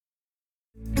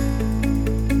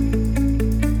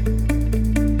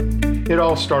It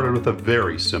all started with a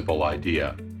very simple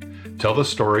idea. Tell the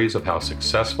stories of how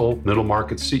successful middle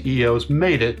market CEOs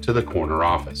made it to the corner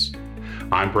office.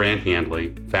 I'm Brant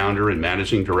Handley, founder and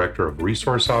managing director of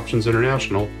Resource Options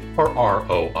International, or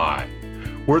ROI.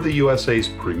 We're the USA's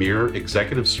premier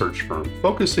executive search firm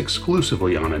focused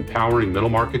exclusively on empowering middle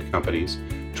market companies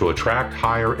to attract,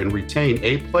 hire, and retain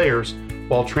A players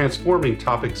while transforming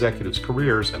top executives'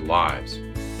 careers and lives.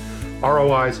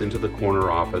 ROI's Into the Corner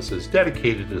office is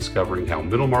dedicated to discovering how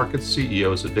middle market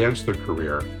CEOs advance their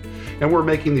career, and we're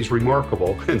making these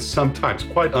remarkable and sometimes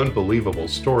quite unbelievable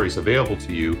stories available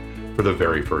to you for the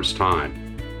very first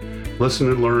time. Listen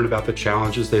and learn about the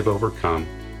challenges they've overcome,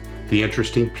 the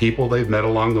interesting people they've met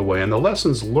along the way, and the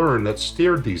lessons learned that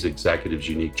steered these executives'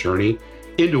 unique journey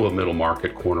into a middle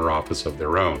market corner office of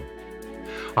their own.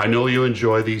 I know you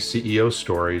enjoy these CEO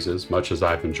stories as much as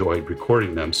I've enjoyed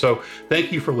recording them, so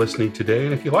thank you for listening today.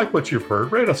 And if you like what you've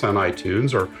heard, rate us on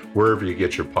iTunes or wherever you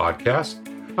get your podcasts.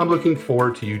 I'm looking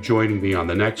forward to you joining me on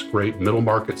the next great middle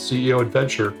market CEO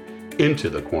adventure into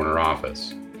the corner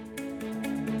office.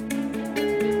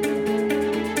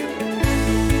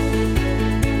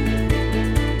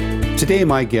 Today,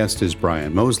 my guest is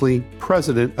Brian Mosley,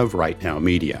 president of Right Now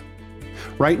Media.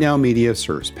 Right Now Media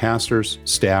serves pastors,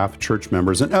 staff, church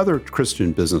members, and other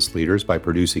Christian business leaders by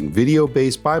producing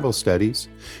video-based Bible studies,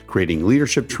 creating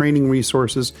leadership training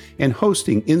resources, and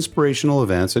hosting inspirational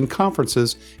events and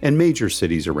conferences in major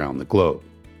cities around the globe.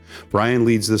 Brian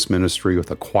leads this ministry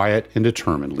with a quiet and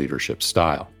determined leadership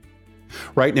style.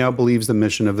 Right Now believes the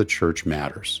mission of the church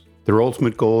matters. Their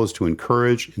ultimate goal is to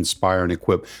encourage, inspire, and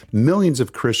equip millions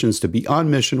of Christians to be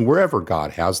on mission wherever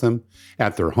God has them,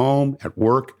 at their home, at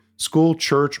work, school,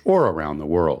 church, or around the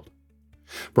world.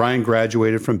 Brian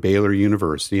graduated from Baylor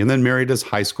University and then married his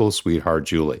high school sweetheart,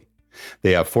 Julie.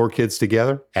 They have 4 kids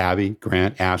together, Abby,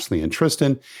 Grant, Ashley, and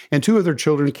Tristan, and 2 of their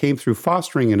children came through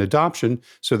fostering and adoption,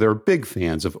 so they're big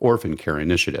fans of orphan care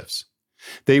initiatives.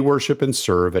 They worship and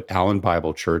serve at Allen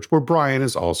Bible Church, where Brian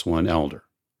is also an elder.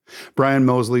 Brian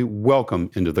Mosley, welcome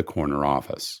into the corner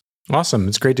office. Awesome.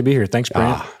 It's great to be here. Thanks,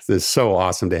 Brant. It's so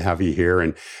awesome to have you here.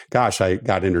 And gosh, I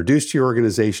got introduced to your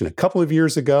organization a couple of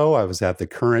years ago. I was at the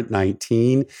Current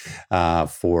 19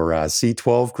 for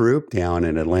C12 Group down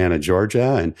in Atlanta,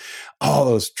 Georgia, and all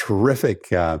those terrific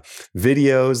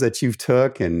videos that you've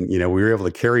took. And, we were able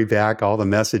to carry back all the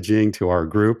messaging to our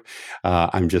group.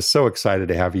 I'm just so excited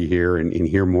to have you here and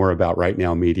hear more about Right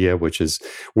Now Media, which is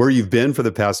where you've been for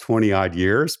the past 20 odd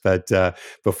years. But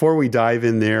before we dive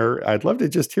in there, I'd love to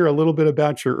just hear a little bit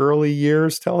about your early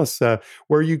years. Tell us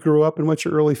where you grew up and what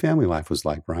your early family life was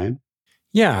like, Brian.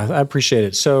 Yeah, I appreciate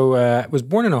it. So I was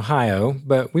born in Ohio,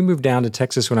 but we moved down to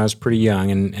Texas when I was pretty young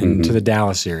and to the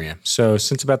Dallas area. So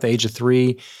since about the age of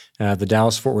 3, the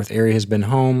Dallas-Fort Worth area has been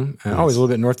home, always a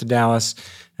little bit north of Dallas.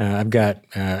 I've got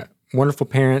wonderful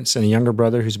parents and a younger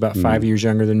brother who's about 5 years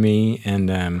younger than me, and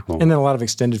then a lot of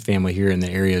extended family here in the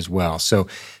area as well. So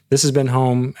this has been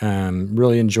home.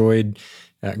 Really enjoyed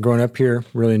growing up here,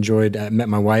 really enjoyed, met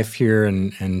my wife here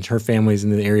and her family's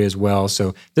in the area as well.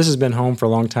 So this has been home for a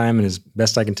long time, and as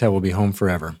best I can tell, will be home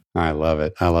forever. I love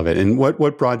it. And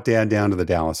what brought Dad down to the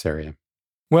Dallas area?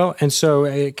 Well, and so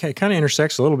it kind of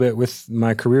intersects a little bit with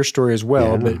my career story as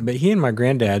well, but he and my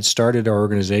granddad started our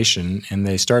organization, and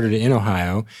they started it in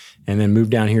Ohio and then moved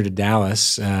down here to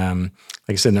Dallas, like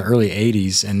I said, in the early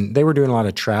 80s. And they were doing a lot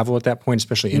of travel at that point,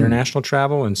 especially international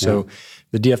travel. And so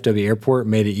the DFW airport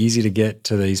made it easy to get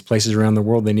to these places around the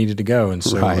world they needed to go. And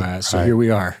so here we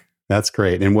are. That's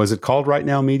great. And was it called Right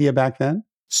Now Media back then?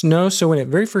 No, so when it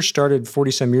very first started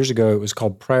 40-some years ago, it was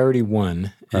called Priority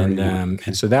One. And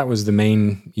so that was the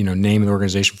main name of the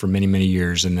organization for many, many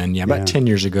years. And then, about 10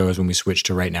 years ago is when we switched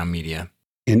to Right Now Media.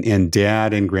 And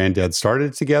Dad and Granddad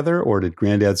started together, or did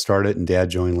Granddad start it and Dad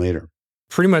join later?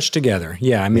 Pretty much together.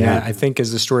 Yeah. I think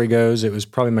as the story goes, it was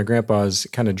probably my grandpa's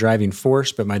kind of driving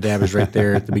force, but my dad was right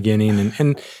there at the beginning.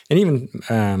 And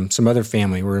even some other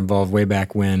family were involved way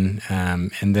back when.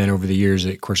 And then over the years,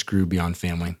 it, of course, grew beyond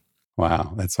family.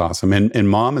 Wow, that's awesome. And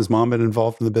has Mom been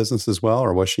involved in the business as well,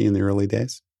 or was she in the early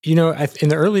days? In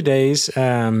the early days,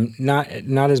 not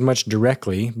as much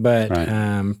directly, but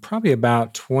probably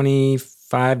about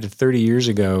 25 to 30 years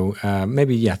ago,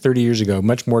 30 years ago,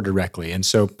 much more directly. And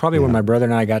so probably when my brother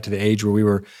and I got to the age where we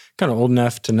were kind of old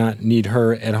enough to not need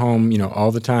her at home,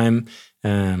 all the time,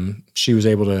 she was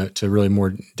able to really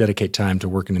more dedicate time to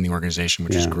working in the organization,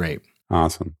 which is great.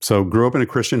 Awesome. So grew up in a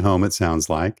Christian home, it sounds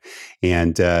like.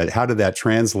 And how did that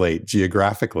translate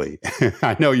geographically?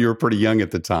 I know you were pretty young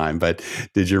at the time, but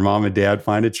did your mom and dad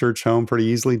find a church home pretty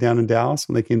easily down in Dallas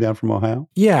when they came down from Ohio?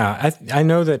 Yeah, I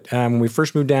know that when we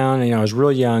first moved down, I was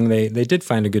real young. They did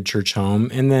find a good church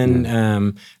home, and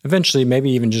then eventually,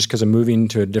 maybe even just because of moving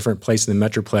to a different place in the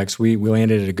Metroplex, we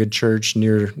landed at a good church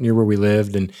near where we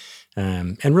lived, and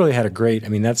really had a great.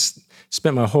 That's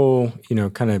spent my whole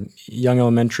kind of young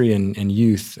elementary and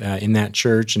youth in that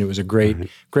church, and it was a great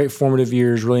formative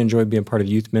years. Really enjoyed being part of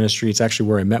the youth ministry. It's actually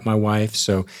where I met my wife,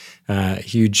 so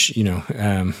huge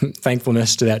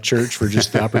thankfulness to that church for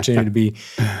just the opportunity to be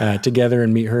together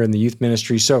and meet her in the youth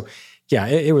ministry. So yeah,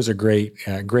 it was a great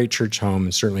church home,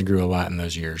 and certainly grew a lot in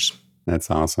those years.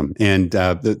 That's awesome. And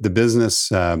the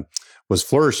business was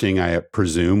flourishing, I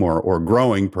presume, or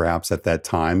growing perhaps at that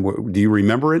time. Do you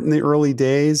remember it in the early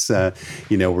days?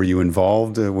 Were you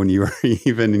involved when you were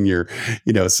even in your,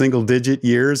 single digit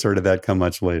years, or did that come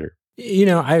much later?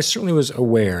 I certainly was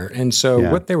aware. And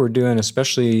so what they were doing,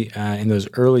 especially in those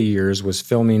early years, was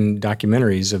filming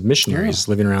documentaries of missionaries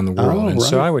living around the world. And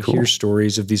so I would hear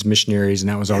stories of these missionaries, and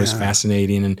that was always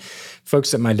fascinating. And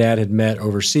folks that my dad had met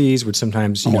overseas would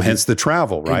sometimes, hence the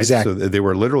travel, right? Exactly. So they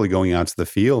were literally going out to the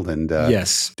field and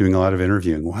doing a lot of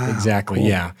interviewing. Wow. Exactly. Cool.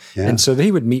 Yeah. And so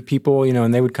he would meet people,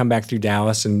 and they would come back through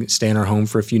Dallas and stay in our home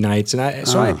for a few nights. And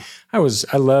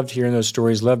I loved hearing those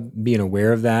stories, loved being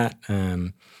aware of that.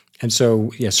 And so,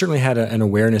 certainly had an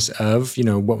awareness of,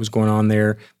 what was going on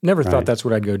there. Never thought that's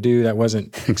what I'd go do. That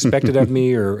wasn't expected of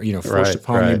me or, forced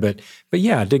upon me. But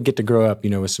I did get to grow up,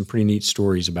 with some pretty neat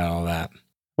stories about all that.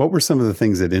 What were some of the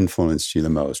things that influenced you the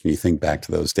most when you think back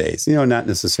to those days? Not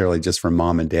necessarily just from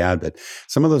mom and dad, but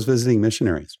some of those visiting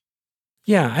missionaries.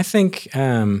 Yeah, I think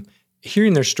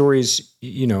hearing their stories,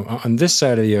 on this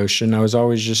side of the ocean, I was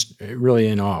always just really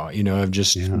in awe, of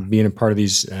just being a part of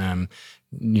these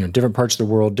different parts of the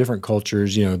world, different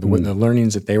cultures, the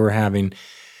learnings that they were having.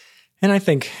 And I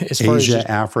think as far Asia, as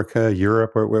Africa,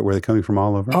 Europe, where were they coming from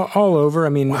all over? All over. I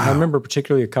remember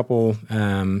particularly a couple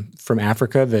from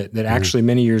Africa that actually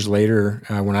many years later,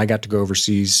 when I got to go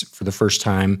overseas for the first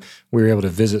time, we were able to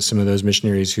visit some of those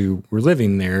missionaries who were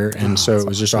living there. And so it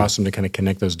was just awesome to kind of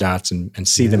connect those dots and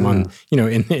see them on,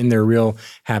 in their real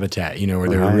habitat, where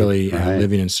they were really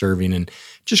living and serving, and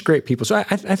just great people. So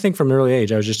I think from an early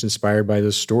age, I was just inspired by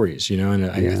those stories, and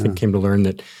I think came to learn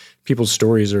that people's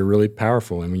stories are really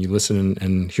powerful. And when you listen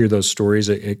and hear those stories,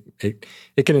 it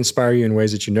can inspire you in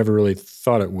ways that you never really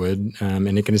thought it would.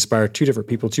 And it can inspire two different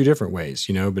people, two different ways,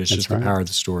 but it's just the power of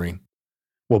the story.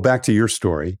 Well, back to your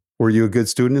story. Were you a good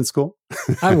student in school?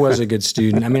 I was a good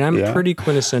student. I'm pretty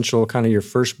quintessential, kind of your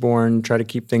firstborn, try to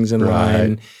keep things in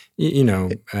line.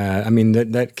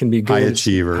 That can be good.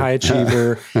 High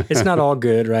achiever. It's not all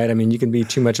good, right? You can be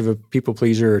too much of a people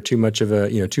pleaser or too much of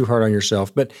a, too hard on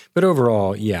yourself. But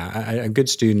overall, a good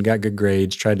student, got good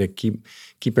grades, tried to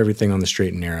keep everything on the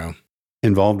straight and narrow.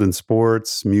 Involved in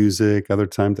sports, music, other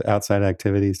times outside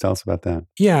activities. Tell us about that.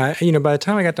 Yeah, by the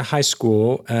time I got to high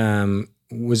school,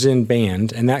 was in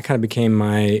band, and that kind of became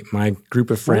my group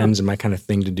of friends and my kind of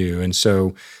thing to do. And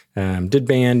so did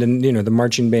band and, the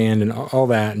marching band and all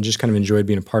that, and just kind of enjoyed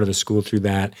being a part of the school through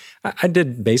that. I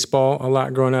did baseball a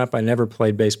lot growing up. I never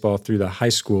played baseball through the high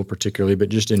school particularly, but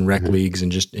just in rec leagues,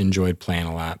 and just enjoyed playing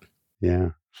a lot. Yeah.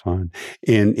 Fun.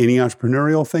 And any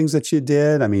entrepreneurial things that you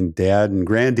did? Dad and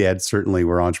granddad certainly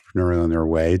were entrepreneurial in their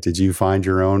way. Did you find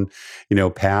your own,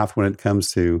 path when it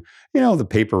comes to, the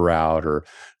paper route or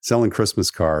selling Christmas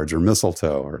cards or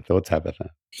mistletoe or that type of thing?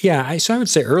 Yeah. So I would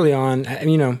say early on,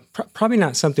 probably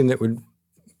not something that would,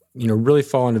 really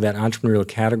fall into that entrepreneurial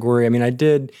category. I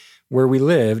did. Where we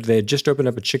lived, they had just opened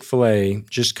up a Chick-fil-A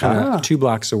just kind of 2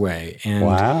 blocks away. And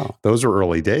wow. Those were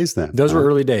early days then. Those were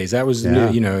early days. That was new,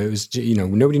 it was,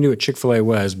 nobody knew what Chick-fil-A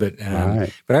was, but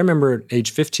I remember at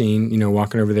age 15,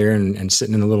 walking over there and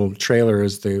sitting in a little trailer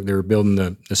as they were building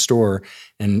the store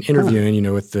and interviewing,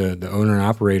 with the owner and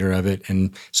operator of it.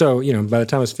 And so, by the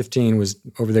time I was 15, was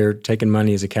over there taking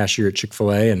money as a cashier at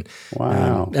Chick-fil-A and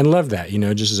loved that,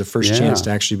 just as a first chance to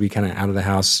actually be kind of out of the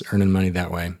house earning money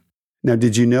that way. Now,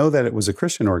 did you know that it was a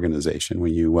Christian organization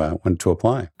when you went to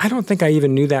apply? I don't think I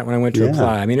even knew that when I went to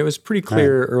apply. It was pretty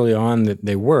clear early on that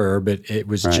they were, but it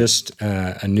was just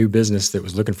a new business that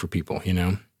was looking for people,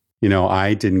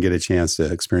 I didn't get a chance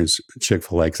to experience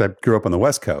Chick-fil-A because I grew up on the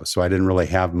West Coast, so I didn't really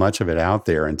have much of it out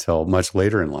there until much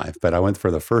later in life. But I went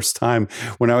for the first time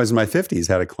when I was in my 50s,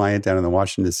 had a client down in the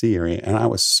Washington, D.C. area, and I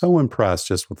was so impressed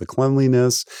just with the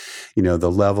cleanliness,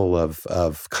 the level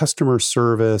of customer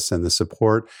service and the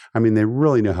support. They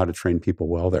really know how to train people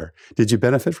well there. Did you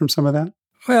benefit from some of that?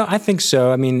 Well, I think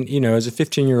so. I mean, as a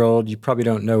 15-year-old, you probably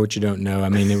don't know what you don't know. I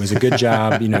mean, it was a good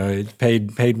job. It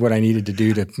paid what I needed to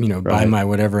do to, buy my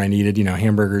whatever I needed,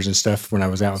 hamburgers and stuff when I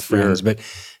was out with friends. But,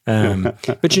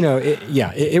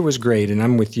 it was great. And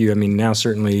I'm with you. I mean, now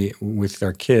certainly with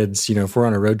our kids, if we're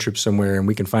on a road trip somewhere and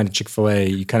we can find a Chick-fil-A,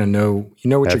 you kind of know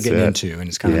what you're getting into, and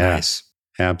it's kind of nice.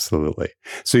 Absolutely.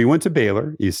 So you went to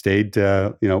Baylor. You stayed,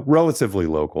 relatively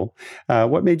local.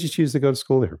 What made you choose to go to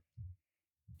school there?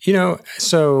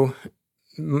 So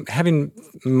having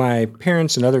my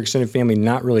parents and other extended family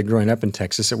not really growing up in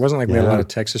Texas, it wasn't like we had a lot of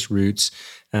Texas roots.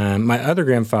 My other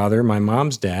grandfather, my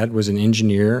mom's dad, was an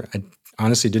engineer. I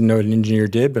honestly didn't know what an engineer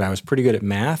did, but I was pretty good at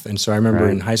math. And so I remember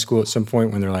in high school at some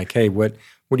point when they're like, hey, what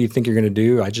do you think you're going to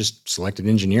do? I just selected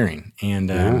engineering.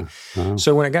 And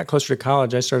so when I got closer to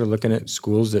college, I started looking at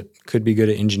schools that could be good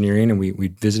at engineering, and we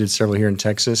visited several here in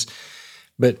Texas.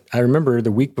 But I remember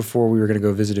the week before we were going to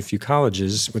go visit a few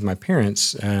colleges with my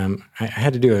parents, I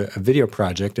had to do a video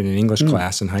project in an English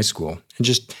class in high school. And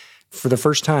just for the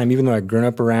first time, even though I'd grown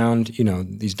up around,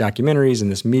 these documentaries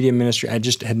and this media ministry, I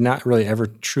just had not really ever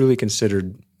truly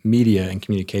considered media and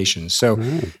communications. So,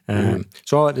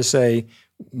 so all that to say,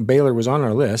 Baylor was on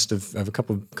our list of a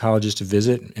couple of colleges to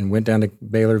visit, and went down to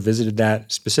Baylor, visited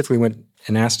that, specifically went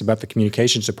and asked about the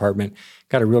communications department,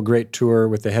 got a real great tour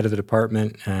with the head of the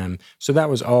department. So that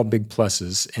was all big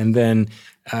pluses. And then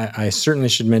I certainly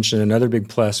should mention another big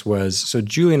plus was, so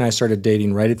Julie and I started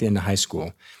dating right at the end of high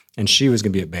school, and she was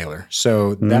going to be at Baylor.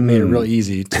 So that made it real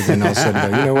easy to then all of a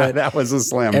sudden go, you know what? That was a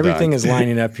slam Everything dunk. is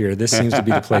lining up here. This seems to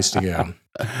be the place to go.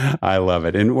 I love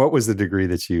it. And what was the degree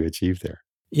that you achieved there?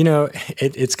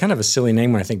 It's kind of a silly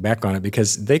name when I think back on it,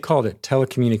 because they called it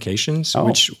telecommunications,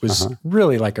 which was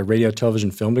really like a radio,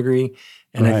 television, film degree.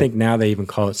 And I think now they even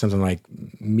call it something like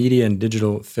media and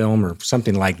digital film or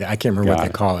something like that. I can't remember what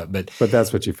they call it, but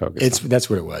that's what you focused on. That's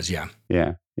what it was. Yeah.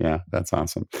 Yeah. That's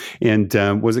awesome. And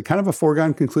was it kind of a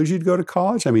foregone conclusion you'd go to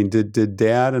college? I mean, did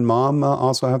dad and mom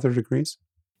also have their degrees?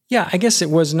 Yeah, I guess it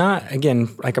was not, again,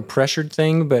 like a pressured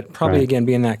thing, but probably, again,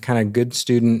 being that kind of good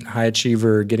student, high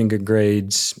achiever, getting good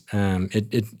grades,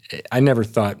 I never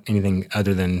thought anything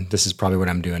other than this is probably what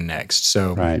I'm doing next.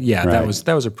 So,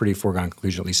 that was a pretty foregone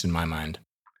conclusion, at least in my mind.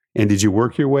 And did you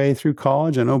work your way through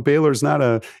college? I know Baylor's not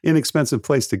an inexpensive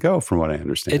place to go, from what I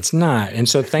understand. It's not. And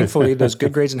so thankfully, those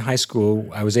good grades in high school,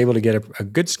 I was able to get a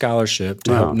good scholarship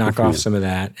to help knock off some of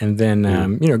that. And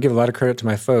then, give a lot of credit to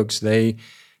my folks.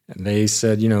 They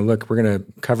said, look, we're going to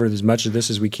cover as much of this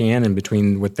as we can. And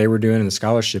between what they were doing and the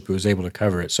scholarship, it was able to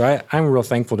cover it. So I'm real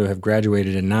thankful to have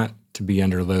graduated and not to be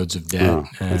under loads of debt. Oh,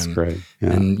 that's great.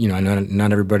 Yeah. And, I know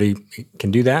not everybody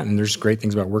can do that. And there's great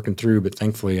things about working through. But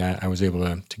thankfully, I was able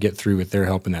to get through with their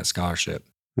help in that scholarship.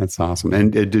 That's awesome.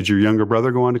 And did your younger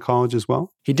brother go on to college as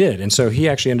well? He did. And so he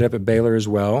actually ended up at Baylor as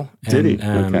well. Did he?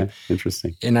 Okay.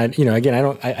 Interesting. And I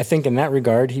think in that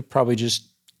regard, he probably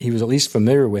he was at least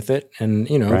familiar with it and,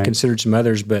 considered some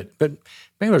others, but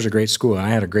Baylor's a great school and I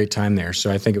had a great time there.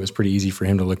 So I think it was pretty easy for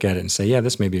him to look at it and say, yeah,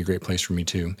 this may be a great place for me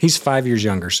too. He's 5 years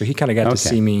younger. So he kind of got to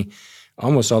see me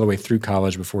almost all the way through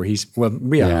college before all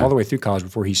the way through college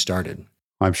before he started.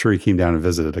 I'm sure he came down and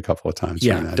visited a couple of times.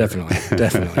 Yeah,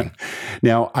 definitely.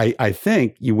 Now, I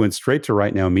think you went straight to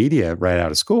Right Now Media right out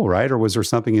of school, right? Or was there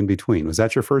something in between? Was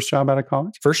that your first job out of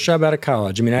college? First job out of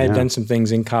college. I mean, I had done some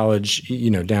things in college,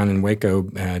 down in Waco,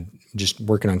 just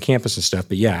working on campus and stuff.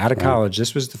 But out of college,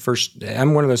 this was the first.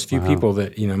 I'm one of those few people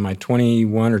that, my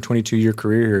 21 or 22 year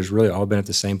career here has really all been at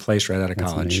the same place right out of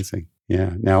college. That's amazing.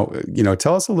 Yeah. Now,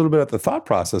 tell us a little bit about the thought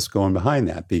process going behind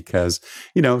that, because,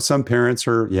 some parents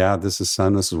are, this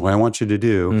is what I want you to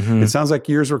do. Mm-hmm. It sounds like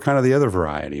yours were kind of the other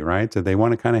variety, right? Did they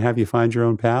want to kind of have you find your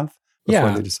own path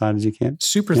before they decided you can?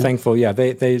 Super thankful. Yeah.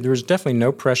 There was definitely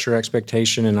no pressure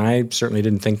expectation. And I certainly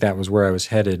didn't think that was where I was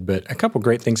headed, but a couple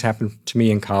great things happened to me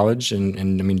in college. And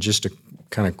I mean, just to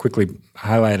kind of quickly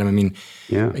highlight them. I mean,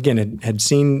 again, had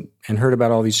seen and heard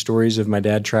about all these stories of my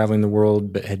dad traveling the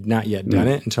world, but had not yet done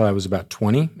it until I was about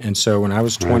 20. And so when I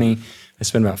was 20, I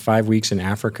spent about 5 weeks in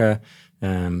Africa.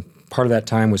 Part of that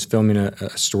time was filming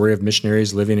a story of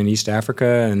missionaries living in East Africa.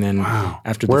 And then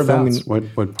after the filming...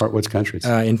 What part, which countries?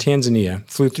 In Tanzania.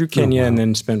 Flew through Kenya and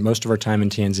then spent most of our time in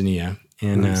Tanzania.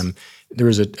 And there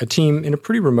was a team in a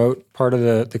pretty remote part of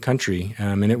the country.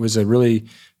 And it was a really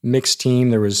mixed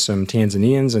team. There was some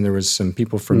Tanzanians and there was some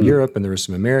people from Europe and there were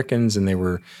some Americans. And it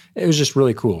was just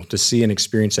really cool to see and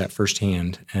experience that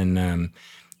firsthand. And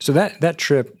so that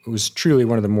trip was truly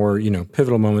one of the more,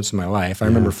 pivotal moments in my life. I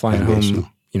remember flying home,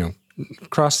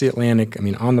 across the Atlantic,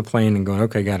 on the plane and going,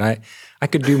 okay, God, I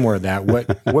could do more of that.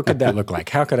 What could that look like?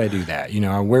 How could I do that?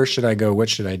 Where should I go? What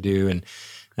should I do?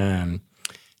 And,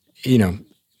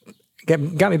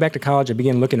 got me back to college. I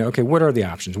began looking at, okay, what are the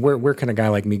options? Where can a guy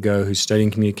like me go who's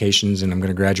studying communications and I'm going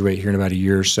to graduate here in about a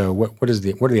year or so? What are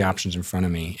the options in front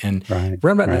of me? And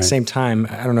around about that same time,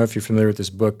 I don't know if you're familiar with this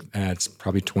book. It's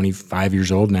probably 25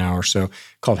 years old now or so,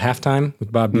 called Halftime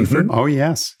with Bob Buford. Oh,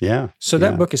 yes. Yeah. So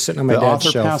that book is sitting on my dad's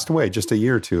shelf. The author passed away just a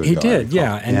year or two ago. He did,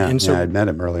 yeah. And so I'd met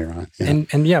him earlier on. Yeah.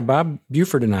 And Bob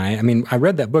Buford and I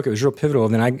read that book. It was real pivotal.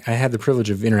 And then I had the privilege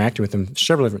of interacting with him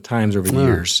several different times over the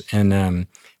years. And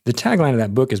the tagline of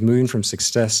that book is moving from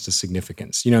success to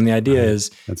significance. And the idea is,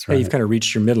 hey, you've kind of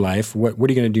reached your midlife. What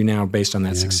are you going to do now based on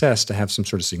that success to have some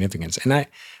sort of significance? And I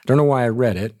don't know why I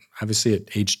read it. Obviously,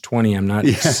 at age 20, I'm not.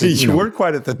 You weren't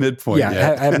quite at the midpoint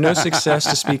yet. I have no success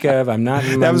to speak of. I'm not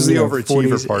in my That was the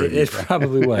overachiever 40s. part of it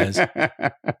probably was.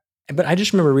 But I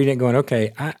just remember reading it going,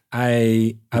 okay,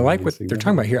 I like what they're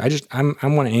talking about here. I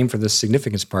want to aim for the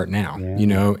significance part now,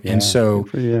 And so,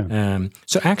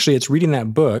 so actually it's reading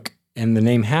that book and the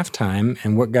name Halftime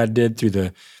and what God did through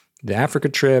the Africa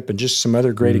trip and just some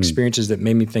other great experiences that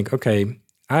made me think, okay,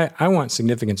 I want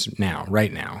significance now,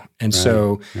 right now. And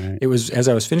so it was, as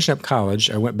I was finishing up college,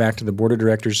 I went back to the board of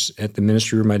directors at the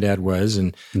ministry where my dad was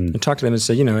and talked to them and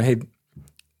said, hey,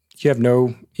 you have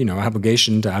no,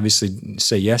 obligation to obviously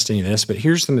say yes to any of this, but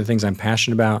here's some of the things I'm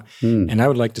passionate about. And I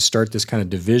would like to start this kind of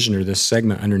division or this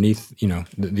segment underneath,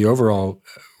 the overall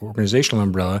organizational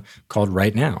umbrella called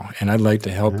Right Now. And I'd like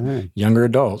to help younger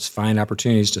adults find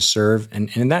opportunities to serve.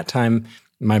 And in that time,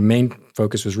 my main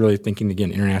focus was really thinking,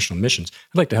 again, international missions.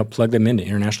 I'd like to help plug them into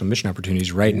international mission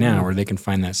opportunities right now where they can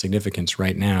find that significance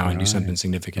right now and do something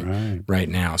significant right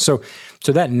now. So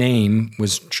that name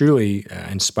was truly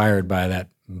inspired by that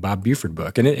Bob Buford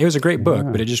book. And it was a great book,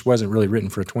 but it just wasn't really written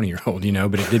for a 20-year-old,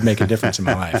 but it did make a difference in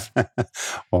my life.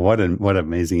 Well, what an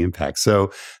amazing impact.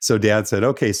 So Dad said,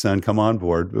 okay, son, come on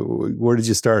board. Where did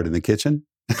you start? In the kitchen?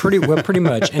 Pretty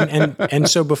much. And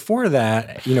so before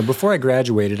that, before I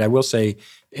graduated, I will say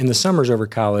in the summers over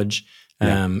college,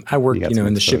 I worked,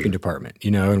 in the shipping department,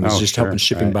 and was just helping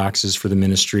shipping boxes for the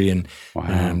ministry and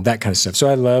that kind of stuff. So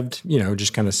I loved,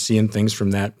 just kind of seeing things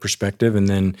from that perspective. And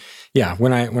then,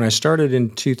 when I started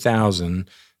in 2000,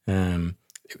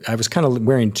 I was kind of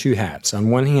wearing two hats. On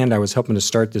one hand, I was helping to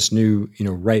start this new,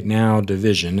 Right Now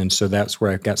division. And so that's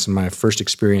where I got some of my first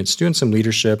experience doing some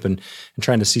leadership and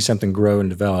trying to see something grow and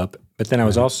develop. But then I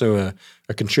was also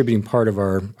a contributing part of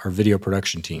our video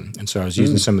production team. And so I was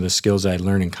using some of the skills I had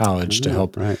learned in college to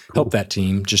help that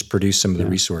team just produce some of the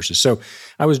resources. So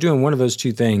I was doing one of those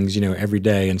two things, every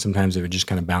day. And sometimes it would just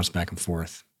kind of bounce back and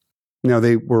forth. Now,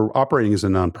 they were operating as a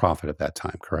nonprofit at that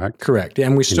time, correct? Correct.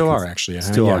 And we still are, actually.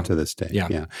 Still are to this day.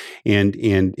 Yeah. And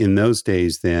in those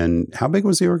days then, how big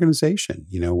was the organization?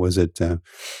 Was it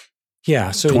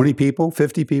so 20 people,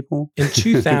 50 people? In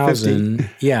 2000,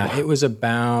 it was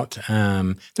about,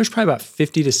 there's probably about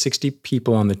 50 to 60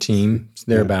 people on the team,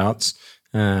 thereabouts.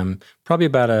 Probably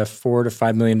about a $4 to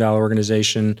 $5 million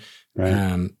organization.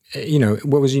 Right.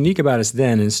 What was unique about us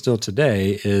then and still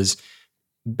today is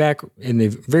back in the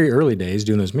very early days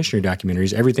doing those missionary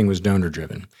documentaries, everything was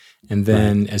donor-driven. And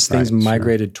then as things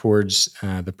migrated towards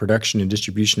the production and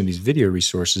distribution of these video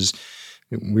resources,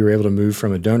 we were able to move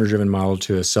from a donor-driven model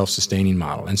to a self-sustaining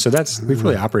model. And so we've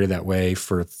really operated that way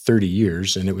for 30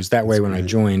 years. And it was that way when I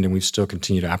joined, and we've still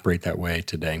continued to operate that way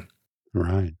today.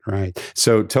 Right.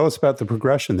 So tell us about the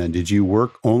progression then. Did you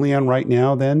work only on Right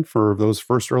Now then for those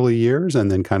first early years and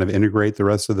then kind of integrate the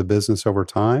rest of the business over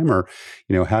time? Or,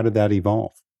 how did that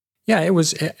evolve? Yeah, it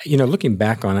was, looking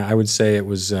back on it, I would say it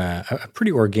was a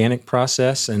pretty organic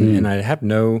process. And I have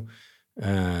no,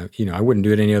 I wouldn't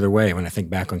do it any other way when I think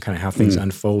back on kind of how things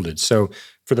unfolded. So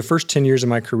for the first 10 years of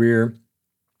my career,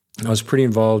 I was pretty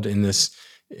involved in this,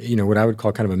 what I would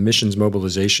call kind of a missions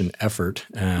mobilization effort,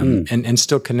 and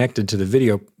still connected to the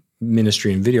video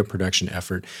ministry and video production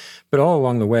effort. But all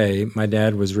along the way, my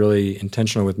dad was really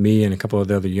intentional with me and a couple of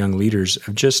the other young leaders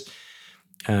of just,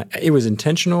 it was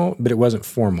intentional, but it wasn't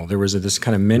formal. There was this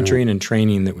kind of mentoring and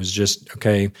training that was just,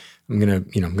 okay, I'm going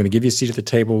to give you a seat at the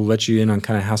table, let you in on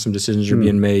kind of how some decisions are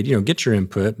being made, get your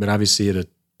input. But obviously at a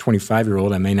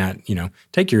 25-year-old, I may not,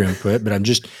 take your input, but I'm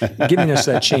just giving us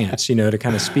that chance, to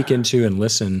kind of speak into and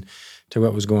listen to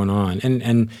what was going on.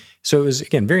 And so it was,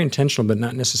 again, very intentional, but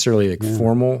not necessarily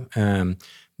formal.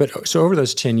 But so over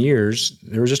those 10 years,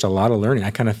 there was just a lot of learning.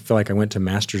 I kind of feel like I went to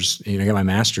master's, I got my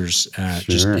master's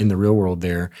just in the real world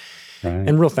there,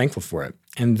 and real thankful for it.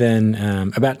 And then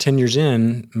about 10 years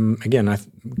in, again, I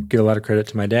give a lot of credit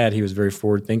to my dad. He was very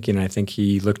forward thinking. And I think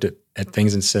he looked at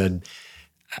things and said,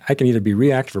 I can either be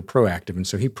reactive or proactive. And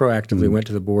so he proactively went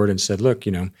to the board and said, look,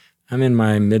 I'm in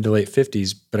my mid to late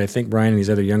 50s, but I think Brian and these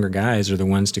other younger guys are the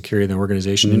ones to carry the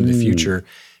organization into the future.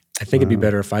 I think it'd be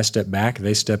better if I stepped back.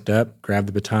 They stepped up, grabbed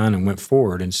the baton, and went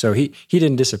forward. And so he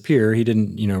didn't disappear. He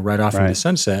didn't, ride off into the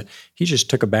sunset. He just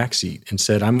took a back seat and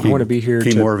said, I want to be here.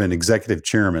 Became more of an executive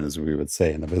chairman, as we would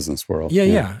say in the business world.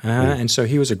 Yeah. And so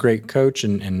he was a great coach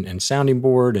and sounding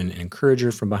board and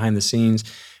encourager from behind the scenes.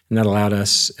 And that allowed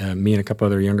us, me and a couple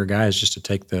other younger guys, just to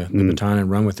take the baton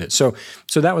and run with it. So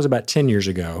that was about 10 years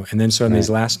ago. And then so in these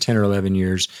last 10 or 11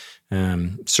 years,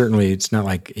 certainly it's not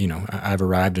like, I've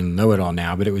arrived and know it all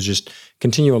now, but it was just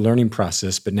continual learning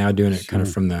process, but now doing it kind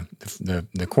of from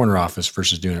the corner office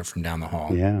versus doing it from down the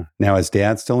hall. Yeah. Now, is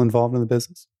Dad still involved in the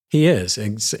business? He is.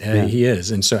 He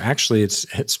is. And so actually it's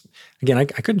again, I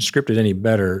couldn't script it any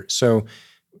better. So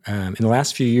in the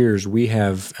last few years, we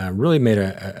have really made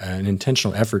an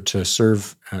intentional effort to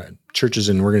serve churches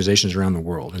and organizations around the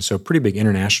world. And so pretty big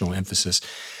international emphasis.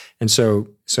 And so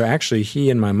actually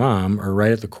he and my mom are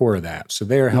right at the core of that. So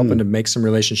they are helping to make some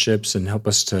relationships and help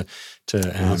us to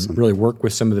really work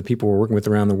with some of the people we're working with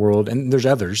around the world. And there's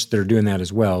others that are doing that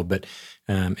as well. But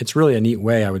it's really a neat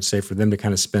way, I would say, for them to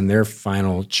kind of spend their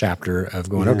final chapter of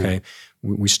going, okay,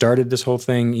 we started this whole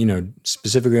thing,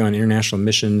 specifically on international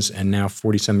missions, and now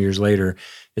 40-some years later,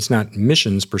 it's not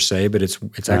missions per se, but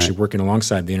it's actually working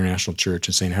alongside the international church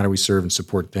and saying, how do we serve and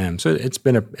support them? So it's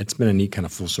been a neat kind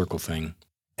of full circle thing.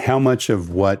 How much of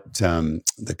what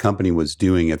the company was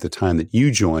doing at the time that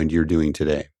you joined, you're doing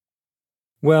today?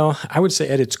 Well, I would say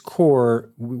at its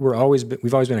core, we've always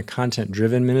been a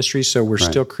content-driven ministry, so we're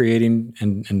still creating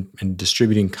and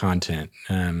distributing content.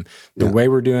 The way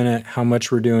we're doing it, how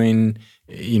much we're doing,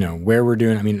 where we're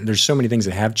doing it. I mean, there's so many things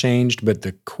that have changed, but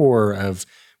the core of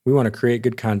we want to create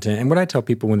good content. And what I tell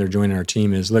people when they're joining our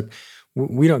team is, look,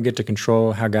 we don't get to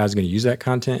control how God's going to use that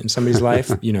content in somebody's life.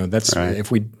 That's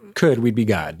if we could, we'd be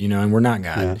God, and we're not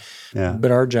God. Yeah.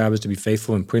 But our job is to be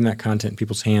faithful in putting that content in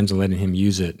people's hands and letting Him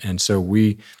use it. And so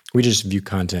we just view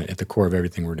content at the core of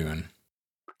everything we're doing.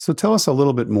 So tell us a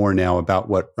little bit more now about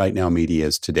what Right Now Media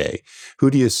is today.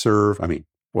 Who do you serve? I mean,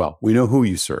 well, we know who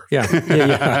you serve. Yeah.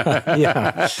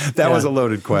 That was a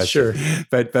loaded question. Sure.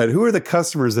 But who are the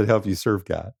customers that help you serve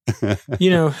God?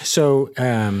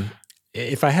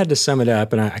 If I had to sum it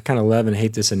up, and I kind of love and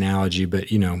hate this analogy, but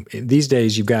these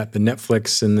days you've got the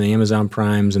Netflix and the Amazon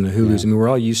Primes and the Hulus. I mean, we're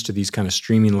all used to these kind of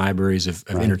streaming libraries of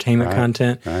entertainment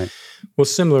content. Right. Well,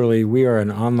 similarly, we are an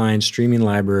online streaming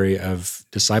library of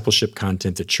discipleship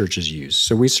content that churches use.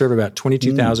 So we serve about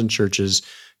 22,000 churches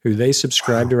who they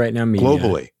subscribe to Right Now Media.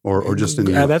 Globally, or just in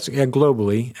the U.S.? That's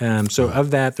globally. So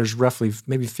of that, there's roughly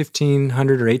maybe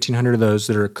 1,500 or 1,800 of those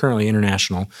that are currently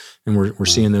international, and we're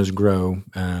seeing those grow.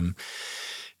 And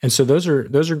so those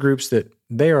are groups that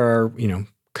they are,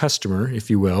 customer, if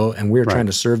you will, and we're trying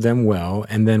to serve them well.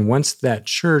 And then once that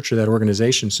church or that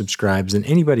organization subscribes, then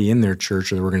anybody in their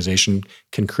church or the organization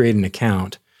can create an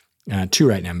account to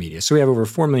Right Now Media. So we have over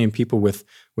 4 million people with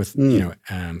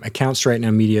accounts to Right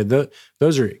Now Media.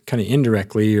 Those are kind of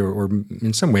indirectly or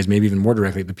in some ways maybe even more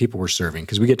directly the people we're serving,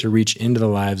 because we get to reach into the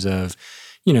lives of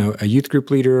a youth group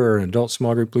leader or an adult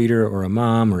small group leader or a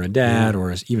mom or a dad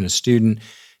or even a student,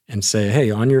 and say,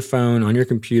 hey, on your phone, on your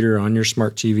computer, on your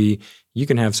smart TV, you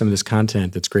can have some of this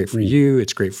content that's great for you.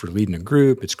 It's great for leading a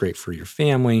group. It's great for your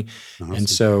family. Awesome. And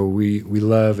so we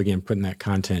love, again, putting that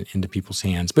content into people's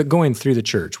hands. But going through the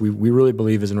church, we really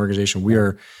believe as an organization, we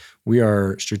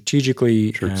are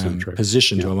strategically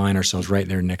positioned to align ourselves right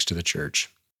there next to the church.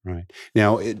 Right.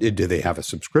 Now, do they have a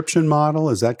subscription model?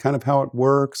 Is that kind of how it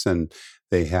works? And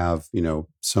they have,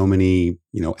 so many,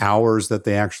 hours that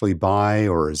they actually buy,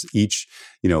 or is each,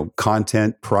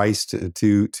 content priced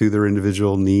to their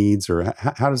individual needs, or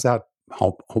how does that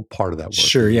whole part of that work?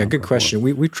 Sure. Yeah. Good question.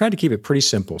 We've tried to keep it pretty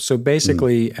simple. So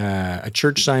basically, a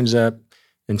church signs up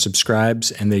and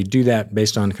subscribes, and they do that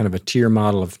based on kind of a tier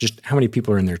model of just how many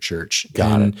people are in their church.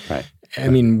 Got it. Right. I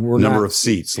mean, we're number of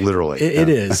seats, literally. It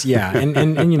is. Yeah.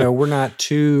 And we're not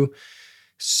too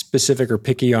specific or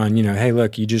picky on, hey,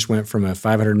 look, you just went from a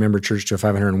 500 member church to a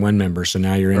 501 member. So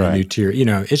now you're in a new tier.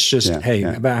 It's just,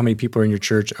 about how many people are in your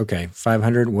church. Okay,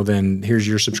 500. Well, then here's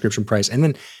your subscription price. And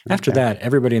then after that,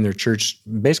 everybody in their church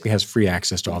basically has free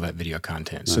access to all that video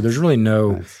content. So there's really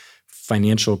no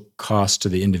financial cost to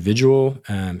the individual.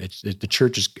 The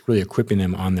church is really equipping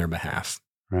them on their behalf.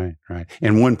 Right.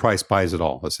 And one price buys it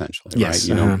all, essentially, yes,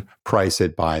 right? Price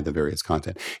it by the various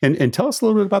content. And tell us a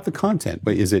little bit about the content.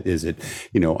 But is it,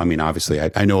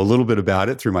 obviously I know a little bit about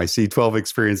it through my C12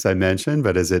 experience I mentioned,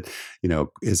 but is it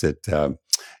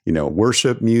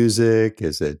worship music?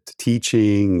 Is it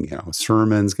teaching,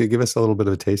 sermons? Give us a little bit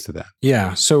of a taste of that.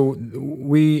 Yeah. So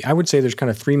I would say there's kind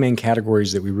of three main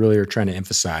categories that we really are trying to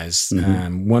emphasize.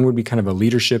 One would be kind of a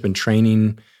leadership and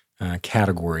training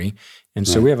category. And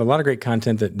so we have a lot of great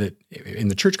content that in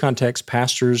the church context,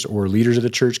 pastors or leaders of the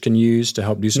church can use to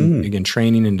help do some, again,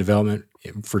 training and development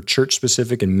for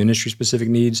church-specific and ministry-specific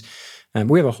needs.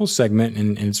 We have a whole segment,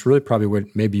 and it's really probably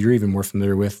what maybe you're even more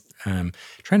familiar with,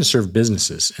 trying to serve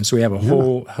businesses. And so we have a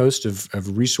whole host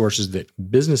of resources that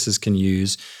businesses can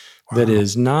use that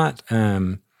is not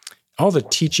all the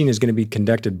teaching is going to be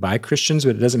conducted by Christians,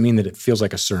 but it doesn't mean that it feels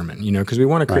like a sermon, because we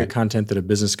want to create content that a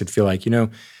business could feel like,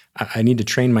 I need to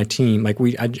train my team. Like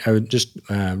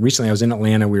recently I was in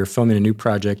Atlanta, we were filming a new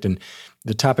project, and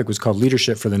the topic was called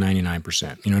Leadership for the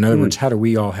 99%. In other words, how do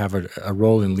we all have a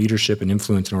role in leadership and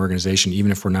influence in an organization,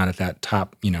 even if we're not at that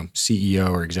top, CEO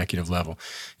or executive level?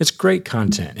 It's great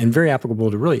content and very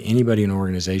applicable to really anybody in an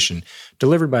organization,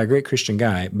 delivered by a great Christian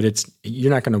guy, but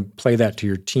you're not going to play that to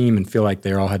your team and feel like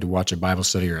they all had to watch a Bible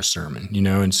study or a sermon,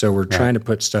 And so we're trying to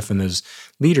put stuff in those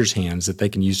leaders' hands that they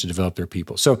can use to develop their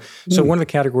people. So one of the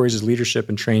categories is leadership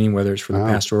and training, whether it's for the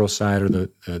pastoral side or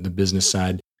the business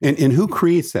side. And who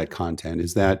creates that content?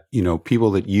 Is that,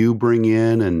 people that you bring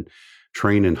in and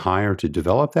train and hire to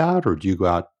develop that, or do you go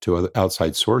out to other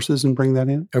outside sources and bring that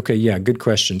in? Okay, yeah, good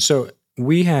question. So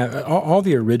we have all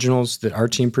the originals that our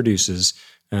team produces.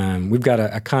 We've got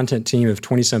a content team of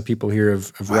 20-some people here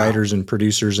of writers and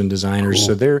producers and designers.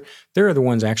 Cool. So they're the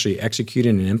ones actually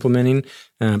executing and implementing.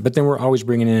 But then we're always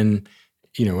bringing in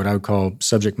what I would call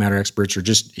subject matter experts, or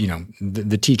just,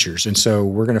 the teachers. And so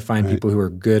we're going to find people who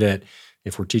are good at,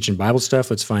 if we're teaching Bible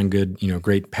stuff, let's find good,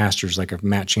 great pastors like a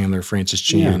Matt Chandler, Francis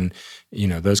Chan,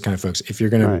 those kind of folks. If you're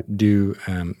going to do,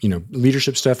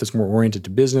 leadership stuff that's more oriented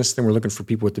to business, then we're looking for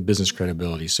people with the business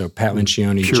credibility. So Pat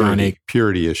Lencioni, John A.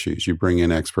 Purity issues. You bring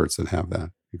in experts that have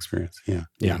that experience.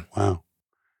 Yeah. Wow.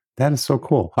 That is so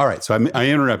cool. All right. So I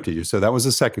interrupted you. So that was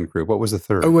the second group. What was the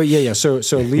third? Oh, well, yeah. So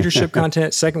leadership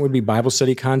content. Second would be Bible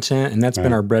study content. And that's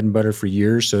been our bread and butter for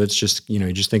years. So it's just,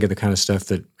 you just think of the kind of stuff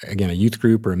that, again, a youth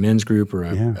group or a men's group or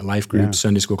a life group,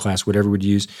 Sunday school class, whatever would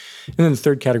use. And then the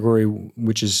third category,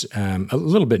 which is a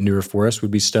little bit newer for us, would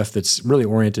be stuff that's really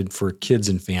oriented for kids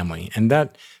and family. And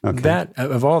that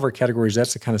of all of our categories,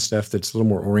 that's the kind of stuff that's a little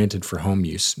more oriented for home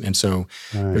use. And so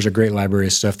there's a great library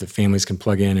of stuff that families can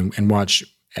plug in and watch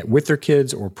with their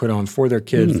kids, or put on for their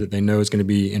kids that they know is going to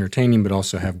be entertaining, but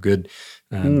also have good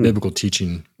biblical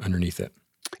teaching underneath it.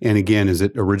 And again, is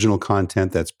it original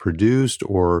content that's produced,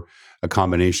 or a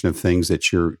combination of things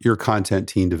that your content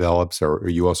team develops, or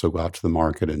you also go out to the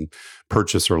market and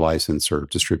purchase or license or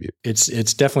distribute? It's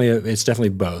definitely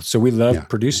both. So we love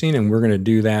producing, and we're going to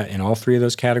do that in all three of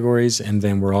those categories. And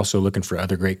then we're also looking for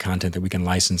other great content that we can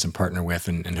license and partner with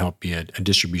and help be a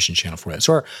distribution channel for that.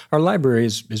 So our library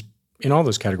is in all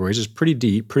those categories is pretty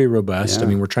deep, pretty robust. Yeah. I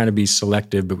mean, we're trying to be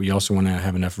selective, but we also want to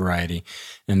have enough variety.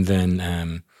 And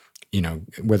then,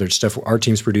 whether it's stuff our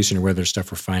team's producing or whether it's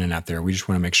stuff we're finding out there, we just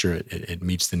want to make sure it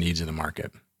meets the needs of the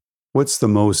market. What's the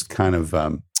most kind of,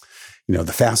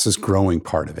 the fastest growing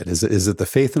part of it? Is it the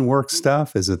faith and work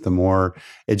stuff? Is it the more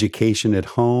education at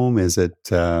home? Is it,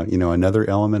 another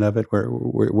element of it?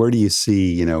 Where do you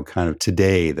see, kind of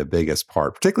today the biggest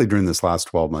part, particularly during this last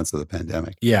 12 months of the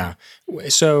pandemic? Yeah.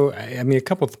 So, a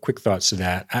couple of quick thoughts to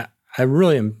that. I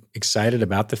really am excited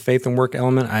about the faith and work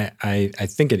element. I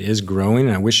think it is growing,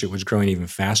 and I wish it was growing even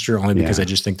faster, only because I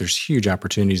just think there's huge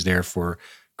opportunities there for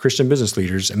Christian business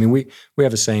leaders. I mean, we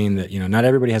have a saying that, not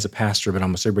everybody has a pastor, but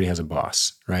almost everybody has a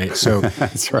boss, right? So,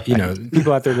 that's right.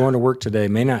 People out there going to work today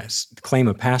may not claim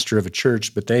a pastor of a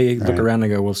church, but they look around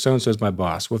and go, well, so-and-so is my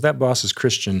boss. Well, if that boss is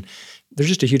Christian, there's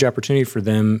just a huge opportunity for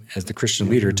them as the Christian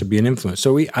leader to be an influence.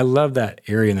 So I love that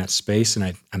area and that space,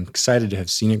 and I'm excited to have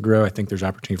seen it grow. I think there's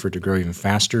opportunity for it to grow even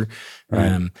faster.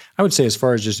 Right. I would say as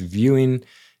far as just viewing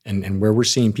and where we're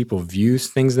seeing people view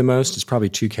things the most, it's probably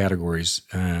two categories.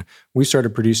 We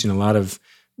started producing a lot of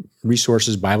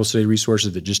resources, Bible study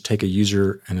resources that just take a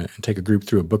user and take a group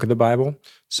through a book of the Bible.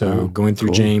 So going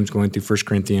through James, going through 1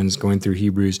 Corinthians, going through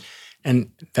Hebrews,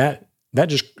 and that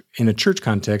just, in a church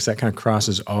context, that kind of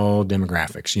crosses all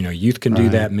demographics. Youth can do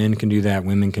that, men can do that,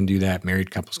 women can do that, married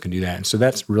couples can do that. And so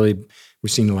that's really,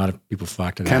 we've seen a lot of people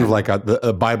flock to that. Kind of like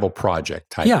a Bible project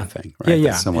type of thing, right?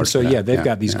 Yeah. And so, they've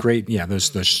got these great,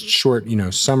 those short,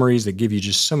 summaries that give you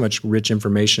just so much rich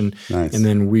information. Nice. And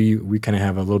then we kind of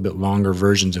have a little bit longer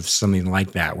versions of something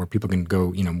like that where people can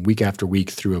go, week after week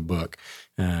through a book.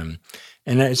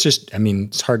 And it's just,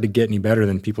 it's hard to get any better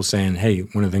than people saying, hey,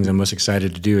 one of the things I'm most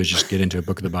excited to do is just get into a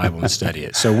book of the Bible and study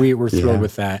it. So we're thrilled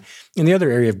with that. And the other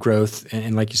area of growth,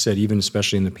 and like you said, even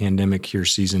especially in the pandemic here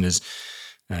season, is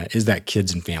that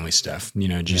kids and family stuff,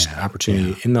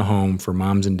 opportunity in the home for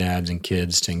moms and dads and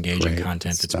kids to engage in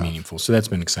content that's meaningful. So that's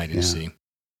been exciting to see.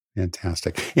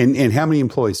 Fantastic. And how many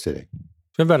employees today?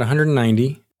 So We have about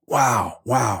 190. Wow.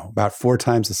 About 4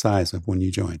 times the size of when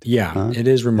you joined. Yeah, Huh? it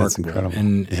is remarkable. That's incredible.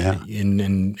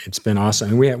 And it's been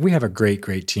awesome. And we have a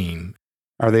great team.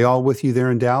 Are they all with you there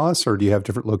in Dallas, or do you have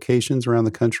different locations around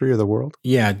the country or the world?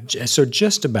 Yeah, so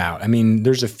just about. I mean,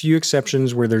 there's a few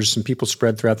exceptions where there's some people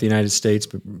spread throughout the United States,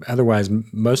 but otherwise,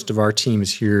 most of our team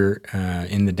is here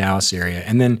in the Dallas area.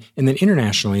 And then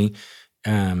internationally,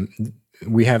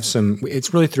 we have some.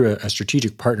 It's really through a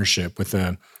strategic partnership with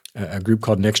a group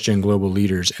called Next Gen Global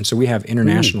Leaders, and so we have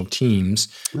international teams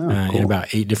cool. in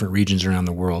about 8 different regions around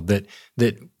the world that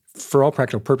for all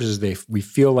practical purposes, we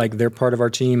feel like they're part of our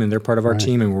team and they're part of our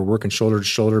team, and we're working shoulder to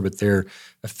shoulder, but they're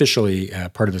officially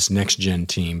part of this Next Gen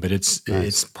team. But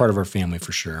it's part of our family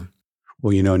for sure.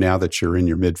 Well, now that you're in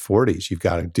your mid-40s, you've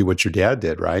got to do what your dad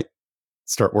did, right?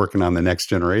 Start working on the next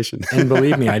generation. And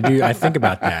believe me, I do. I think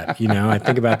about that. I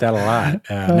think about that a lot.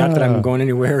 Not that I'm going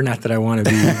anywhere, not that I want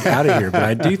to be out of here, but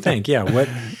I do think,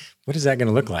 what is that going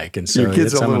to look like? And so your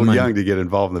kid's a little young to get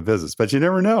involved in the business, but you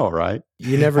never know, right?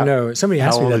 You never know. Somebody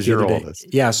asked me that the other day.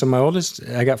 Oldest? Yeah, so my oldest,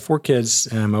 I got 4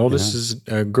 kids. My oldest is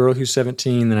a girl who's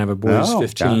 17, then I have a boy who's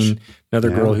 15, another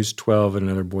girl who's 12, and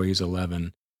another boy who's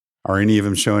 11. Are any of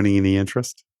them showing any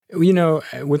interest?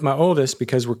 With my oldest,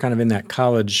 because we're kind of in that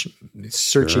college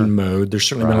searching mode, there's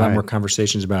certainly been a lot more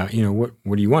conversations about,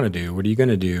 what do you want to do? What are you going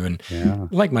to do? And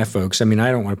like my folks, I mean,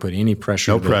 I don't want to put any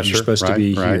pressure. You're supposed to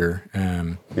be here.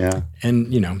 And,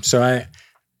 so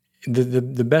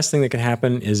the best thing that can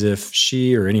happen is if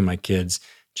she or any of my kids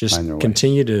just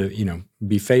continue to,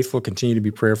 be faithful, continue to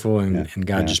be prayerful, and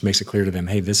God just makes it clear to them,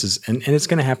 hey, this is, and it's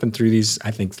going to happen through these,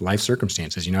 I think, life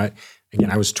circumstances.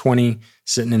 I was 20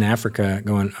 sitting in Africa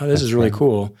going, oh, this is really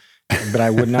cool. But I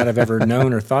would not have ever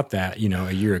known or thought that,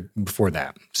 a year before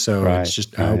that. So it's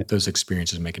just, I hope those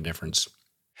experiences make a difference.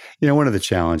 One of the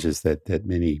challenges that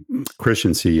many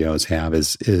Christian CEOs have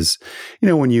is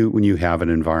when you have an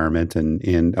environment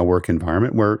and a work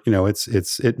environment where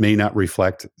it may not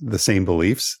reflect the same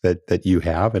beliefs that you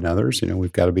have and others.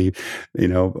 We've got to be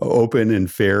open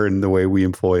and fair in the way we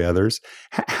employ others.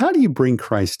 How do you bring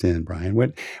Christ in, Brian?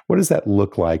 What does that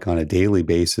look like on a daily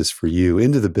basis for you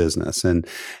into the business? And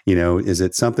is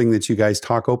it something that you guys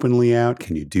talk openly out?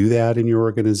 Can you do that in your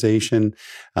organization?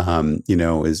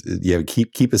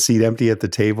 Keep a seat empty at the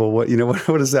table. What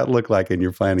does that look like in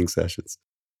your planning sessions?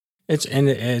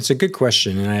 It's a good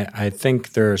question, and I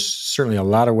think there's certainly a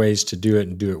lot of ways to do it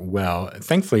and do it well.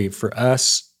 Thankfully for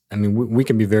us, I mean, we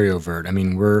can be very overt. I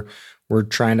mean, we're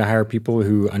trying to hire people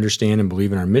who understand and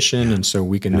believe in our mission, and so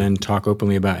we can then talk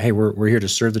openly about, hey, we're here to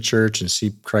serve the church and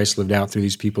see Christ lived out through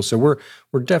these people. So we're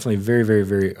definitely very, very,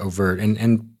 very overt, and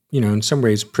in some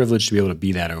ways privileged to be able to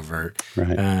be that overt.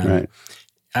 Right.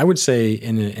 I would say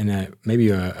in a maybe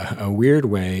a weird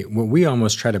way, what we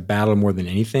almost try to battle more than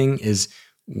anything is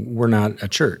we're not a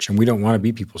church, and we don't want to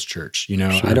be people's church.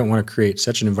 I don't want to create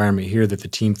such an environment here that the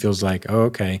team feels like, oh,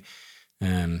 okay,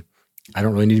 I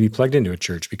don't really need to be plugged into a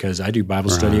church because I do Bible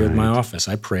study at my office.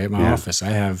 I pray at my office.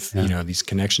 I have these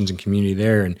connections and community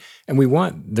there, and we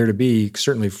want there to be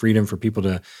certainly freedom for people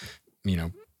to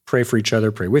pray for each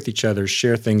other, pray with each other,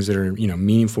 share things that are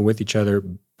meaningful with each other.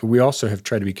 But we also have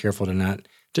tried to be careful to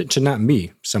not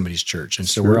be somebody's church. And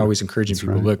so we're always encouraging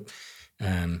people, look,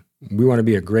 we want to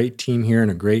be a great team here and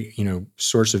a great,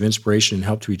 source of inspiration and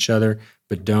help to each other,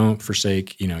 but don't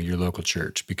forsake, your local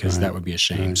church because that would be a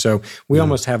shame. Right. So we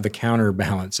almost have the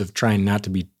counterbalance of trying not to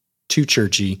be too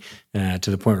churchy to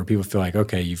the point where people feel like,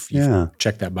 okay, you've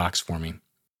checked that box for me.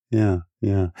 Yeah.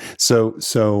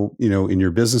 So, in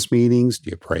your business meetings,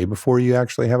 do you pray before you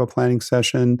actually have a planning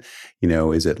session?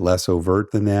 Is it less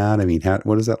overt than that? I mean,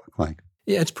 what does that look like?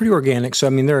 Yeah, it's pretty organic. So,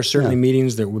 I mean, there are certainly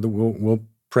meetings that we'll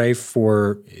pray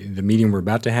for the meeting we're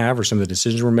about to have or some of the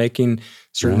decisions we're making.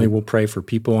 Certainly we'll pray for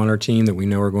people on our team that we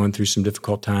know are going through some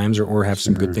difficult times or have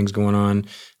some good things going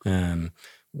on.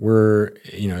 We're,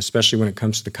 especially when it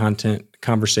comes to the content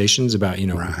conversations about,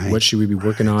 what should we be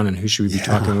working on and who should we be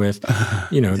talking with?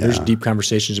 There's deep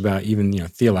conversations about even,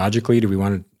 theologically,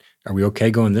 are we okay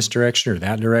going this direction or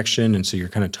that direction? And so you're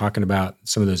kind of talking about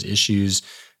some of those issues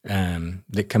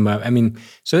that come up. I mean,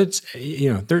 so it's,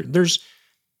 there's,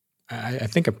 I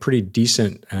think, a pretty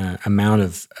decent amount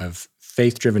of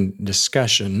faith-driven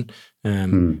discussion.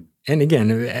 And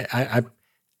again,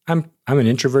 I'm an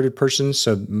introverted person,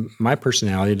 so my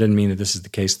personality doesn't mean that this is the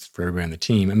case for everybody on the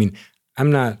team. I mean, I'm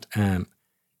not. I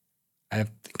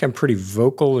think I'm pretty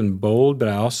vocal and bold, but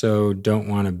I also don't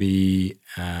want to be.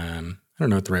 I don't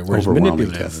know what the right word is.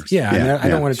 Manipulative. Yeah, I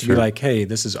don't want it to be like, hey,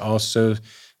 this is all so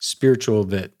spiritual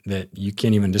that you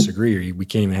can't even disagree, or we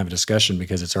can't even have a discussion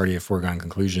because it's already a foregone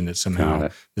conclusion that somehow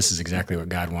this is exactly what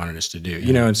God wanted us to do.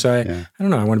 And so I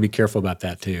don't know. I want to be careful about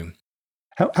that too.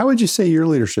 How would you say your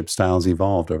leadership styles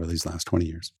evolved over these last 20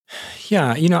 years?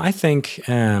 Yeah, I think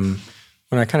when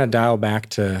I kind of dial back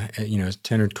to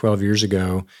 10 or 12 years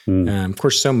ago, of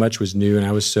course, so much was new, and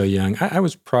I was so young. I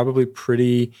was probably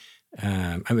pretty.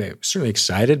 Certainly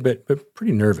excited, but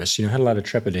pretty nervous. Had a lot of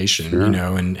trepidation. Sure.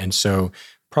 And so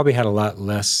probably had a lot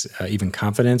less even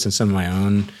confidence in some of my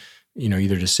own,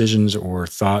 either decisions or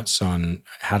thoughts on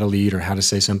how to lead or how to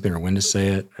say something or when to say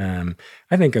it.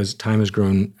 I think as time has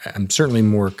grown, I'm certainly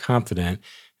more confident.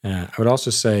 I would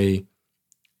also say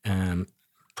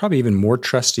probably even more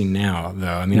trusting now,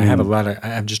 though. I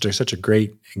have just such a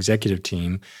great executive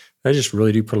team. I just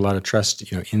really do put a lot of trust,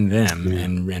 in them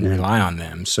and rely on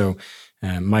them. So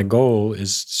my goal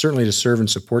is certainly to serve and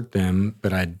support them,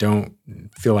 but I don't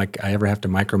feel like I ever have to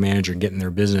micromanage or get in their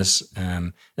business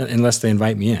unless they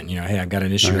invite me in. Hey, I've got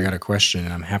an issue, I got a question,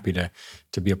 and I'm happy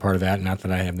to be a part of that. Not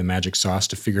that I have the magic sauce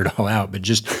to figure it all out, but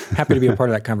just happy to be a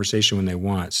part of that conversation when they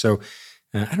want. So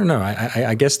I don't know.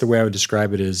 I guess the way I would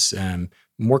describe it is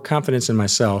more confidence in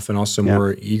myself and also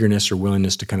more eagerness or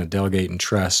willingness to kind of delegate and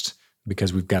trust,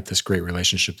 because we've got this great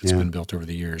relationship that's been built over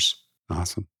the years.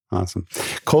 Awesome.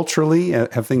 Culturally,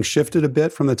 have things shifted a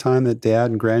bit from the time that Dad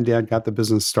and Granddad got the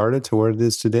business started to where it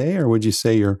is today? Or would you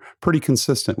say you're pretty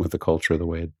consistent with the culture the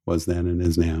way it was then and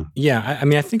is now? Yeah,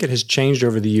 I think it has changed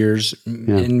over the years.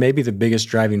 And maybe the biggest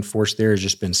driving force there has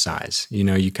just been size.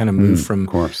 You kind of move from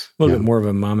a little bit more of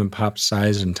a mom and pop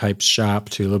size and type shop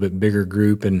to a little bit bigger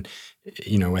group. And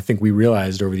I think we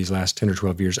realized over these last 10 or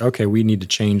 12 years, okay, we need to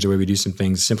change the way we do some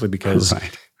things simply because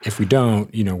if we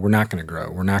don't, we're not going to grow.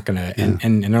 We're not going to,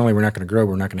 and not only we're not going to grow,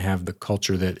 we're not going to have the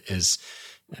culture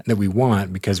that we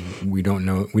want because we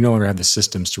no longer have the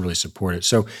systems to really support it.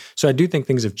 So I do think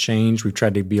things have changed. We've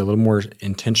tried to be a little more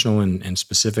intentional and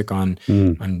specific on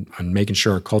making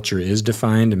sure our culture is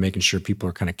defined and making sure people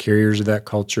are kind of carriers of that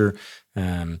culture.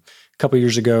 A couple of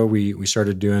years ago, we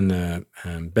started doing the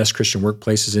Best Christian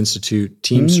Workplaces Institute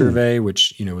team survey,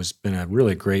 which has been a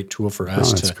really great tool for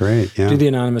us do the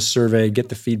anonymous survey, get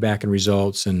the feedback and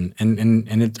results, and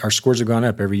our scores have gone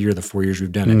up every year the 4 years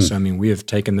we've done it. So we have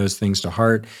taken those things to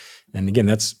heart, and again,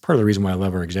 that's part of the reason why I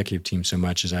love our executive team so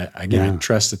much. Is I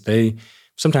trust that they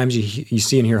sometimes you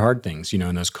see and hear hard things,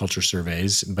 in those culture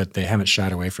surveys, but they haven't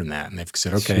shied away from that, and they've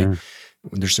said, okay.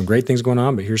 There's some great things going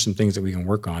on, but here's some things that we can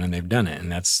work on, and they've done it,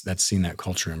 and that's seen that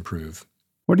culture improve.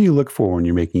 What do you look for when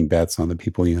you're making bets on the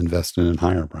people you invest in and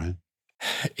hire, Brian?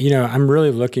 I'm really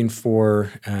looking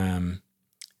for a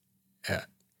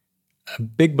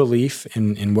big belief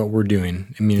in what we're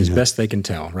doing. As best they can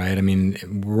tell, right?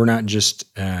 We're not just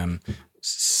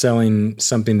selling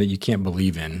something that you can't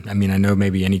believe in. I know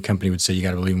maybe any company would say you got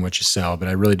to believe in what you sell, but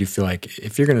I really do feel like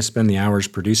if you're going to spend the hours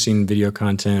producing video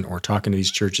content or talking to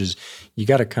these churches, you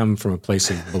got to come from a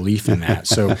place of belief in that.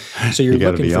 So you're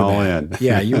looking for all that.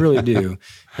 Yeah, you really do.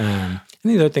 And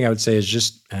the other thing I would say is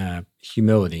just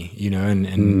humility,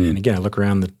 and again, I look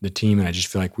around the team and I just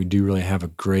feel like we do really have a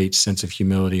great sense of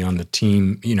humility on the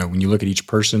team, when you look at each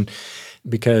person,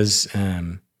 because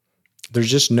there's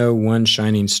just no one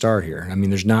shining star here.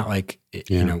 There's not like,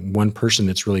 one person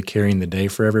that's really carrying the day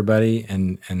for everybody.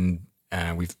 And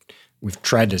we've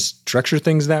tried to structure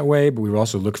things that way, but we've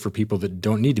also looked for people that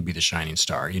don't need to be the shining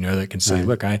star, that can say,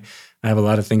 look, I have a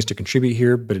lot of things to contribute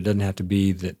here, but it doesn't have to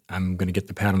be that I'm going to get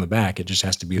the pat on the back. It just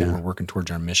has to be that we're working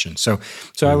towards our mission. So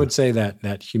I would say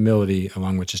that humility,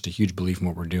 along with just a huge belief in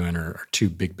what we're doing, are two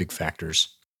big factors.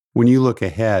 When you look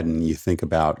ahead and you think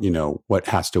about, what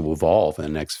has to evolve in the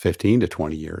next 15 to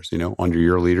 20 years, under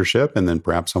your leadership and then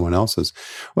perhaps someone else's,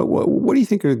 what do you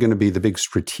think are going to be the big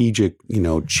strategic,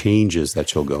 changes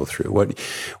that you'll go through?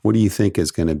 What do you think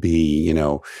is going to be,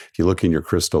 if you look in your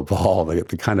crystal ball, the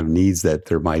kind of needs that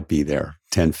there might be there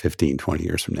 10, 15, 20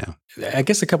 years from now? I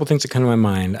guess a couple things that come to my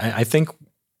mind. I think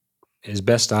as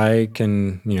best I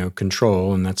can,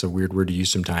 control, and that's a weird word to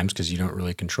use sometimes because you don't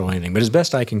really control anything, but as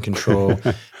best I can control,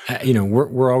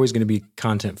 we're always going to be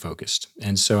content focused.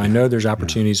 And so I know there's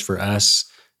opportunities for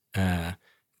us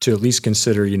to at least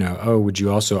consider, would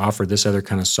you also offer this other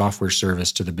kind of software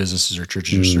service to the businesses or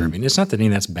churches you're serving? It's not that any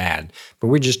of that's bad, but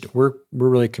we're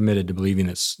really committed to believing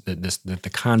that the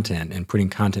content and putting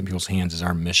content in people's hands is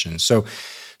our mission. So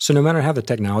no matter how the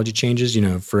technology changes,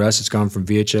 for us, it's gone from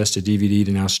VHS to DVD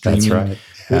to now streaming. That's right.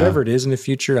 Yeah. Whatever it is in the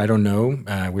future, I don't know.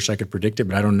 I wish I could predict it,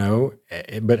 but I don't know.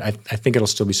 But I think it'll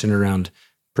still be centered around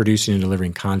producing and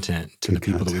delivering content to the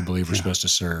people that we believe we're supposed to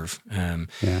serve.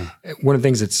 One of the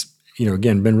things that's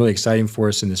again, been really exciting for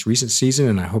us in this recent season,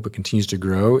 and I hope it continues to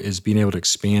grow, is being able to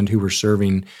expand who we're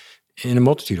serving in a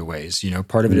multitude of ways.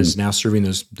 Part of it is now serving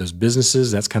those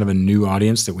businesses. That's kind of a new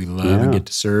audience that we love and get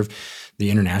to serve.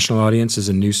 The international audience is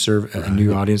a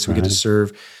new audience we get to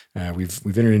serve. We've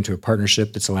entered into a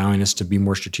partnership that's allowing us to be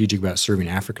more strategic about serving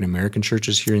African American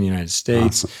churches here in the United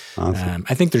States. Awesome.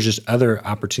 I think there's just other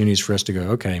opportunities for us to go,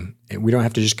 okay, we don't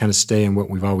have to just kind of stay in what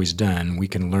we've always done. We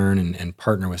can learn and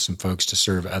partner with some folks to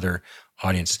serve other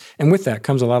audience. And with that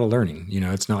comes a lot of learning.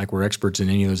 It's not like we're experts in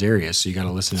any of those areas. So you got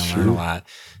to listen and learn a lot,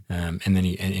 and then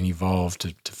and evolve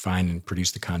to find and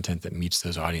produce the content that meets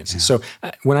those audiences. So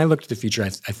when I look to the future, I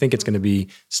think it's going to be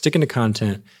sticking to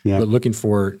content, but looking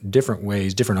for different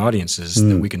ways, different audiences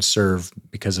that we can serve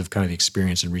because of kind of the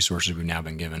experience and resources we've now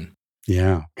been given.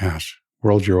 Yeah, gosh.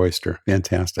 World's your oyster.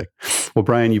 Fantastic. Well,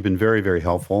 Brian, you've been very, very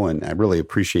helpful, and I really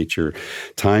appreciate your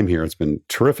time here. It's been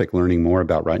terrific learning more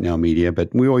about Right Now Media, but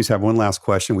we always have one last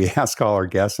question we ask all our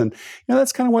guests, and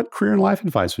that's kind of what career and life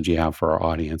advice would you have for our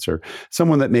audience, or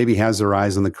someone that maybe has their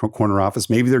eyes on the corner office,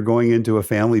 maybe they're going into a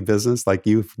family business like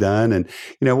you've done, and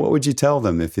what would you tell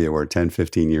them if they were 10,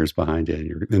 15 years behind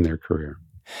you in their career?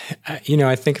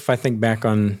 I think if I think back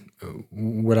on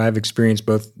what I've experienced,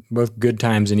 both good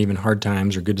times and even hard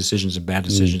times, or good decisions and bad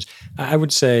decisions, I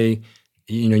would say,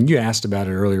 you asked about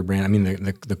it earlier, Brand. I mean,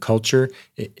 the culture.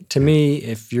 To me,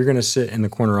 if you're going to sit in the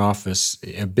corner office,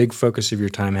 a big focus of your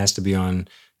time has to be on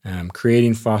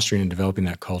creating, fostering, and developing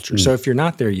that culture. So if you're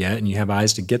not there yet and you have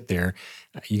eyes to get there,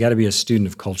 you got to be a student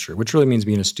of culture, which really means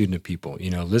being a student of people.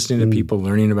 Listening to people,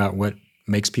 learning about what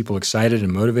makes people excited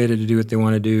and motivated to do what they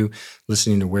want to do,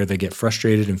 listening to where they get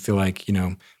frustrated and feel like,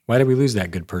 why did we lose that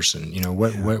good person?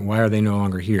 Why are they no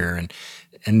longer here?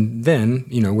 And then,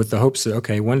 with the hopes that,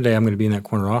 okay, one day I'm going to be in that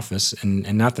corner office, and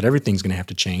not that everything's going to have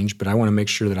to change, but I want to make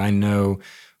sure that I know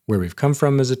where we've come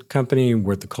from as a company,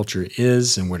 where the culture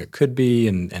is and what it could be.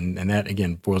 And that,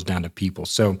 again, boils down to people.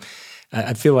 So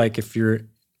I feel like in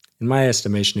my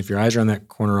estimation, if your eyes are on that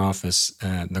corner office,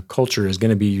 the culture is going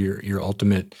to be your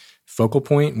ultimate focal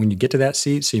point when you get to that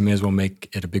seat, so you may as well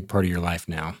make it a big part of your life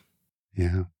now.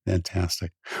 Yeah,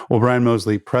 fantastic. Well, Brian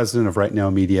Mosley, president of Right Now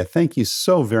Media, thank you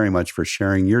so very much for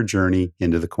sharing your journey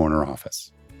into the corner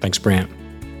office. Thanks, Brant.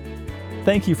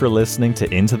 Thank you for listening to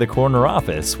Into the Corner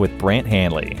Office with Brant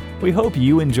Hanley. We hope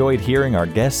you enjoyed hearing our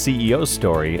guest CEO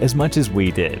story as much as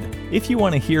we did. If you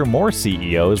want to hear more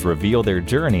CEOs reveal their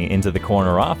journey into the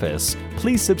corner office,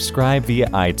 please subscribe via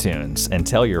iTunes and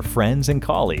tell your friends and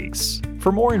colleagues.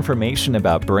 For more information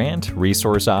about Brant,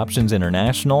 Resource Options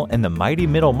International, and the mighty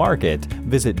middle market,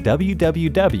 visit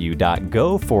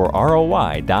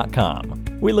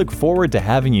www.goforroi.com. We look forward to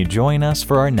having you join us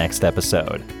for our next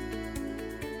episode.